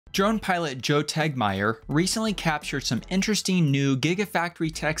Drone pilot Joe Tegtmeyer recently captured some interesting new Gigafactory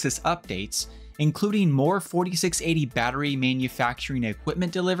Texas updates, including more 4680 battery manufacturing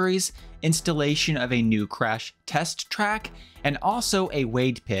equipment deliveries, installation of a new crash test track, and also a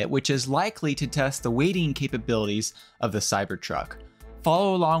wade pit, which is likely to test the wading capabilities of the Cybertruck.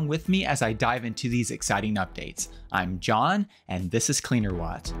 Follow along with me as I dive into these exciting updates. I'm John, and this is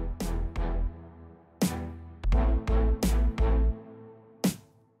Cleanerwatt.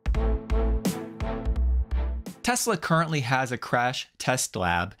 Tesla currently has a crash test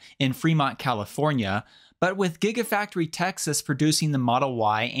lab in Fremont, California, but with Gigafactory Texas producing the Model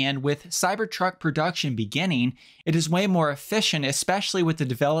Y and with Cybertruck production beginning, it is way more efficient, especially with the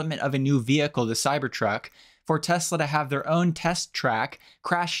development of a new vehicle, the Cybertruck, for Tesla to have their own test track,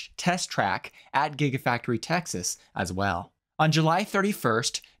 crash test track at Gigafactory Texas as well. On July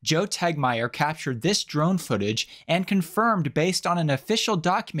 31st, Joe Tegtmeyer captured this drone footage and confirmed based on an official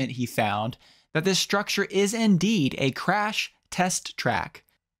document he found that this structure is indeed a crash test track.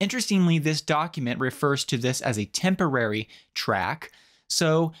 Interestingly, this document refers to this as a temporary track,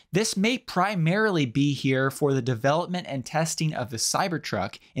 so this may primarily be here for the development and testing of the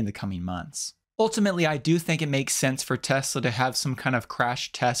Cybertruck in the coming months. Ultimately, I do think it makes sense for Tesla to have some kind of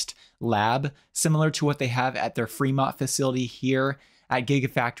crash test lab, similar to what they have at their Fremont facility here at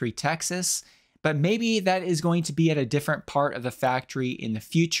Gigafactory Texas. But maybe that is going to be at a different part of the factory in the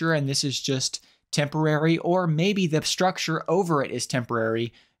future, and this is just temporary, or maybe the structure over it is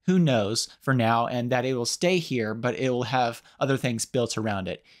temporary. Who knows for now, and that it will stay here, but it will have other things built around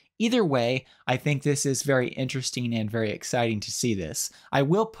it. Either way, I think this is very interesting and very exciting to see this. I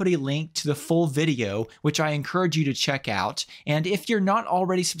will put a link to the full video, which I encourage you to check out. And if you're not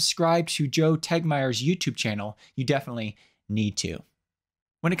already subscribed to Joe Tegtmeyer's YouTube channel, you definitely need to.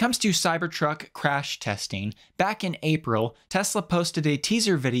 When it comes to Cybertruck crash testing, back in April, Tesla posted a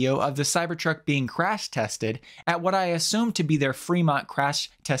teaser video of the Cybertruck being crash tested at what I assume to be their Fremont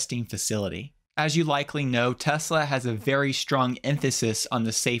crash testing facility. As you likely know, Tesla has a very strong emphasis on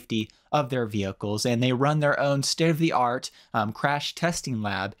the safety of their vehicles, and they run their own state-of-the-art crash testing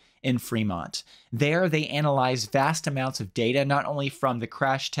lab in Fremont. There, they analyze vast amounts of data, not only from the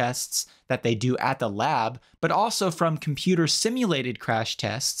crash tests that they do at the lab, but also from computer simulated crash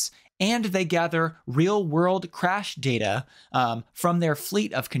tests, and they gather real-world crash data from their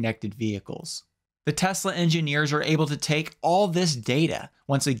fleet of connected vehicles. The Tesla engineers are able to take all this data,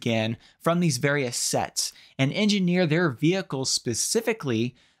 once again, from these various sets and engineer their vehicles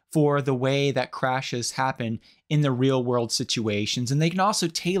specifically for the way that crashes happen in the real world situations. And they can also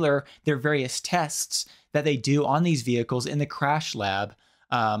tailor their various tests that they do on these vehicles in the crash lab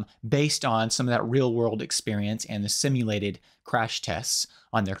based on some of that real world experience and the simulated crash tests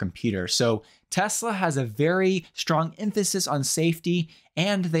on their computer. So Tesla has a very strong emphasis on safety,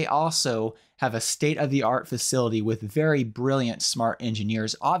 and they also have a state-of-the-art facility with very brilliant, smart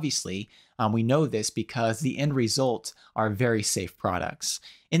engineers. Obviously, we know this because the end result are very safe products.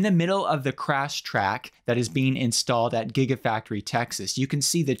 In the middle of the crash track that is being installed at Gigafactory Texas, you can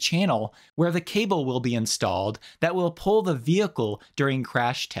see the channel where the cable will be installed that will pull the vehicle during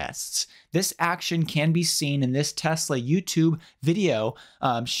crash tests. This action can be seen in this Tesla YouTube video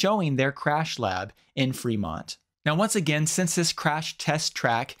showing their crash lab in Fremont. Now, once again, since this crash test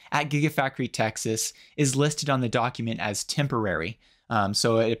track at Gigafactory Texas is listed on the document as temporary,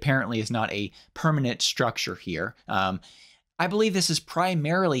 so it apparently is not a permanent structure here, I believe this is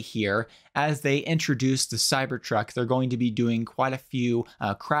primarily here as they introduce the Cybertruck. They're going to be doing quite a few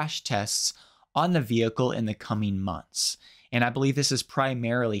crash tests on the vehicle in the coming months. And I believe this is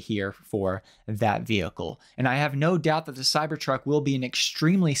primarily here for that vehicle. And I have no doubt that the Cybertruck will be an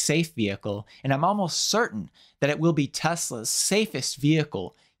extremely safe vehicle, and I'm almost certain that it will be Tesla's safest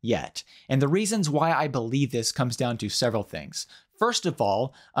vehicle yet. And the reasons why I believe this comes down to several things. First of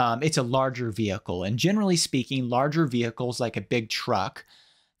all, it's a larger vehicle, and generally speaking, larger vehicles like a big truck,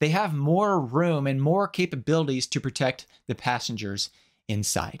 they have more room and more capabilities to protect the passengers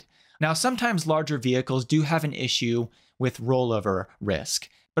inside. Now, sometimes larger vehicles do have an issue with rollover risk.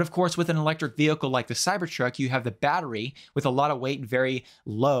 But of course, with an electric vehicle like the Cybertruck, you have the battery with a lot of weight very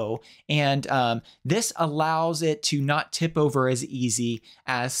low, and this allows it to not tip over as easy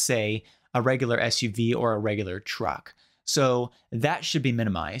as, say, a regular SUV or a regular truck. So that should be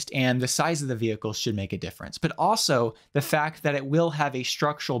minimized, and the size of the vehicle should make a difference. But also the fact that it will have a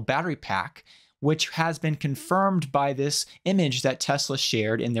structural battery pack, which has been confirmed by this image that Tesla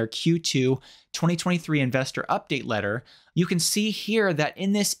shared in their Q2 2023 investor update letter. You can see here that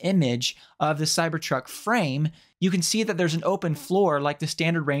in this image of the Cybertruck frame, you can see that there's an open floor like the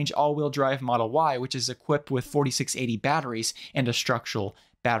standard range all-wheel drive Model Y, which is equipped with 4680 batteries and a structural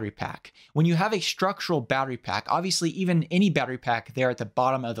battery pack. When you have a structural battery pack, obviously even any battery pack there at the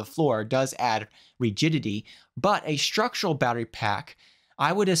bottom of the floor does add rigidity, but a structural battery pack,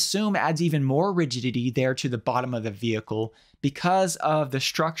 I would assume, adds even more rigidity there to the bottom of the vehicle because of the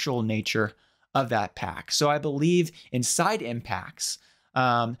structural nature of that pack. So I believe in side impacts,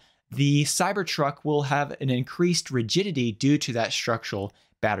 the Cybertruck will have an increased rigidity due to that structural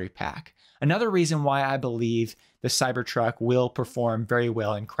battery pack. Another reason why I believe the Cybertruck will perform very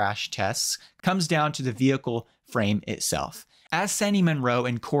well in crash tests comes down to the vehicle frame itself. As Sandy Monroe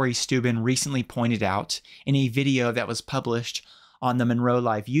and Corey Steuben recently pointed out in a video that was published on the Monroe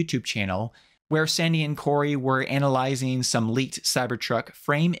Live YouTube channel, where Sandy and Corey were analyzing some leaked Cybertruck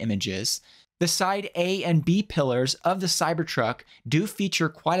frame images, the side A and B pillars of the Cybertruck do feature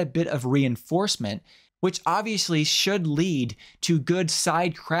quite a bit of reinforcement, which obviously should lead to good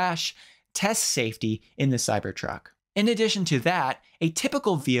side crash test safety in the Cybertruck. In addition to that, a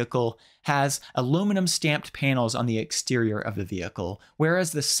typical vehicle has aluminum stamped panels on the exterior of the vehicle,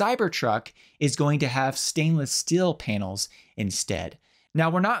 whereas the Cybertruck is going to have stainless steel panels instead. Now,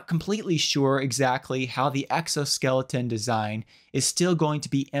 we're not completely sure exactly how the exoskeleton design is still going to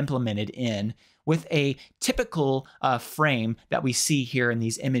be implemented in with a typical frame that we see here in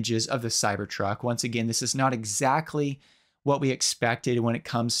these images of the Cybertruck. Once again, this is not exactly what we expected when it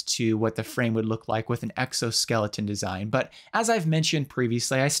comes to what the frame would look like with an exoskeleton design. But as I've mentioned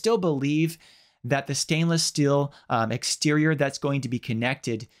previously, I still believe that the stainless steel exterior that's going to be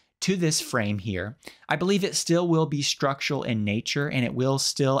connected to this frame here, I believe it still will be structural in nature, and it will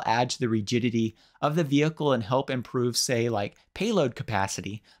still add to the rigidity of the vehicle and help improve, say, like payload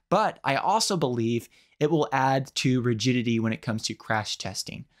capacity. But I also believe it will add to rigidity when it comes to crash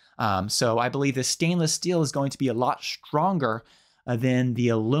testing. So I believe the stainless steel is going to be a lot stronger than the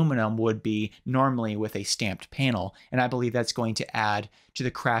aluminum would be normally with a stamped panel, and I believe that's going to add to the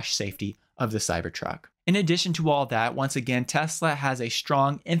crash safety of the Cybertruck. In addition to all that, once again, Tesla has a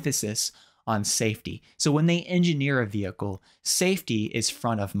strong emphasis on safety. So when they engineer a vehicle, safety is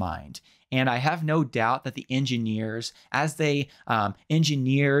front of mind. And I have no doubt that the engineers, as they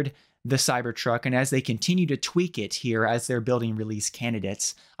engineered the Cybertruck and as they continue to tweak it here as they're building release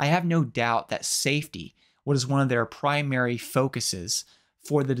candidates, I have no doubt that safety was one of their primary focuses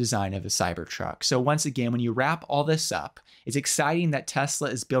for the design of the Cybertruck. So once again, when you wrap all this up, it's exciting that Tesla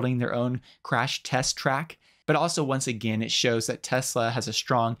is building their own crash test track, but also once again, it shows that Tesla has a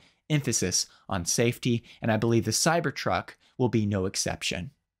strong emphasis on safety, and I believe the Cybertruck will be no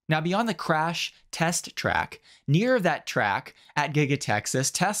exception. Now, beyond the crash test track, near that track at Giga Texas,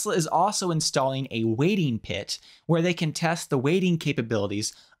 Tesla is also installing a wading pit where they can test the wading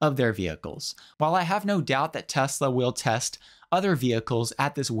capabilities of their vehicles. While I have no doubt that Tesla will test other vehicles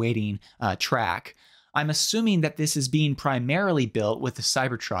at this wading track, I'm assuming that this is being primarily built with the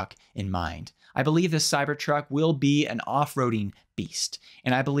Cybertruck in mind. I believe the Cybertruck will be an off-roading beast,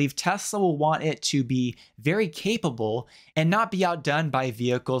 and I believe Tesla will want it to be very capable and not be outdone by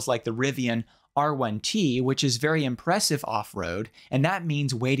vehicles like the Rivian R1T, which is very impressive off-road, and that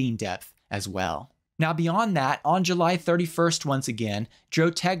means wading depth as well. Now, beyond that, on July 31st, once again,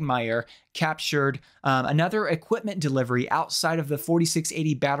 Joe Tegtmeyer captured another equipment delivery outside of the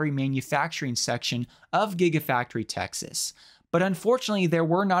 4680 battery manufacturing section of Gigafactory Texas. But unfortunately, there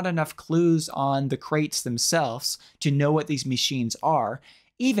were not enough clues on the crates themselves to know what these machines are,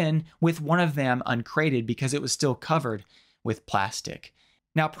 even with one of them uncrated because it was still covered with plastic.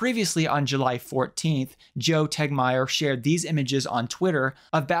 Now, previously on July 14th, Joe Tegtmeyer shared these images on Twitter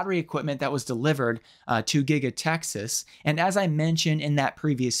of battery equipment that was delivered to Giga Texas. And as I mentioned in that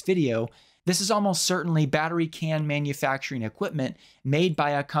previous video, this is almost certainly battery can manufacturing equipment made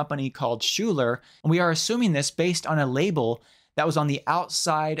by a company called Schuler. And we are assuming this based on a label that was on the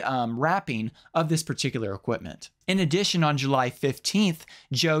outside wrapping of this particular equipment. In addition, on July 15th,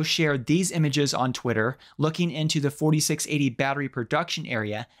 Joe shared these images on Twitter looking into the 4680 battery production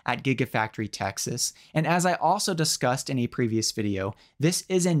area at Gigafactory Texas. And as I also discussed in a previous video, this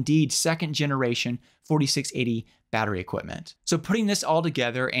is indeed second generation 4680 battery equipment. So putting this all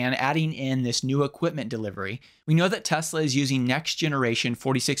together and adding in this new equipment delivery, we know that Tesla is using next generation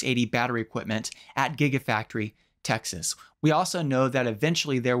 4680 battery equipment at Gigafactory Texas. We also know that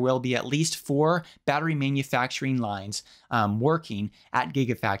eventually there will be at least 4 battery manufacturing lines working at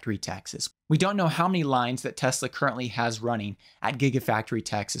Gigafactory Texas. We don't know how many lines that Tesla currently has running at Gigafactory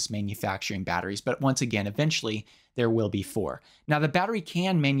Texas manufacturing batteries, but once again, eventually there will be 4. Now, the battery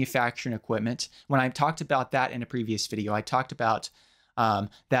can manufacturing equipment, when I talked about that in a previous video, I talked about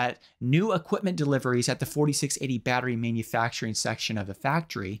that new equipment deliveries at the 4680 battery manufacturing section of the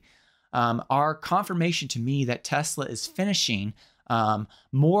factory are confirmation to me that Tesla is finishing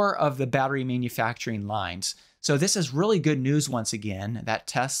more of the battery manufacturing lines. So this is really good news once again that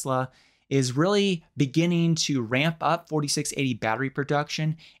Tesla is really beginning to ramp up 4680 battery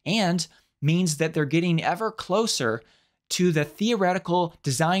production, and means that they're getting ever closer to the theoretical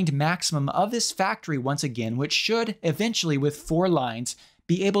designed maximum of this factory once again, which should eventually, with 4 lines,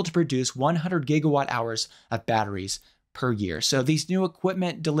 be able to produce 100 gigawatt hours of batteries per year. So these new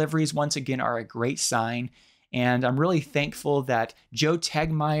equipment deliveries once again are a great sign. And I'm really thankful that Joe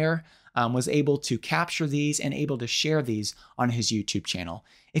Tegtmeyer was able to capture these and able to share these on his YouTube channel.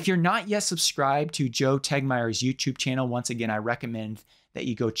 If you're not yet subscribed to Joe Tegtmeyer's YouTube channel, once again, I recommend that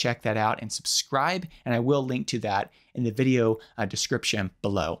you go check that out and subscribe, and I will link to that in the video description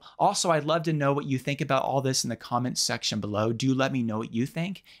below. Also, I'd love to know what you think about all this in the comments section below. Do let me know what you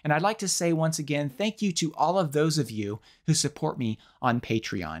think. And I'd like to say once again, thank you to all of those of you who support me on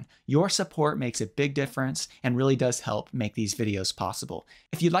Patreon. Your support makes a big difference and really does help make these videos possible.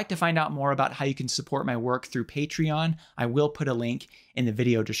 If you'd like to find out more about how you can support my work through Patreon, I will put a link in the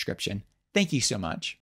video description. Thank you so much.